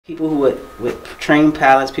People who with trained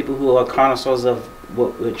palates, people who are connoisseurs of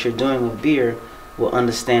what you're doing with beer, will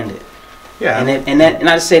understand it. Yeah. And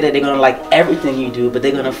not to say that they're gonna like everything you do, but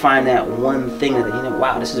they're gonna find that one thing that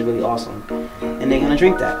wow, this is really awesome, and they're gonna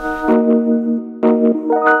drink that.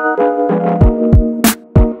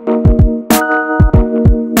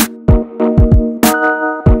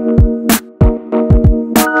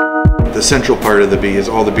 The central part of the bee is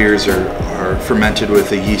all the beers are fermented with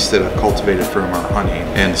the yeast that I've cultivated from our honey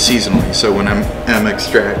and seasonally. So when M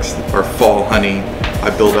extracts our fall honey,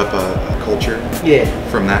 I build up a culture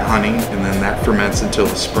from that honey, and then that ferments until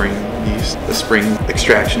the spring yeast, the spring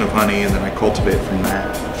extraction of honey, and then I cultivate from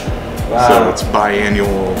that. Wow. So it's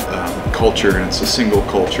biannual culture, and it's a single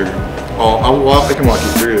culture. I can walk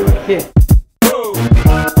you through. Yeah.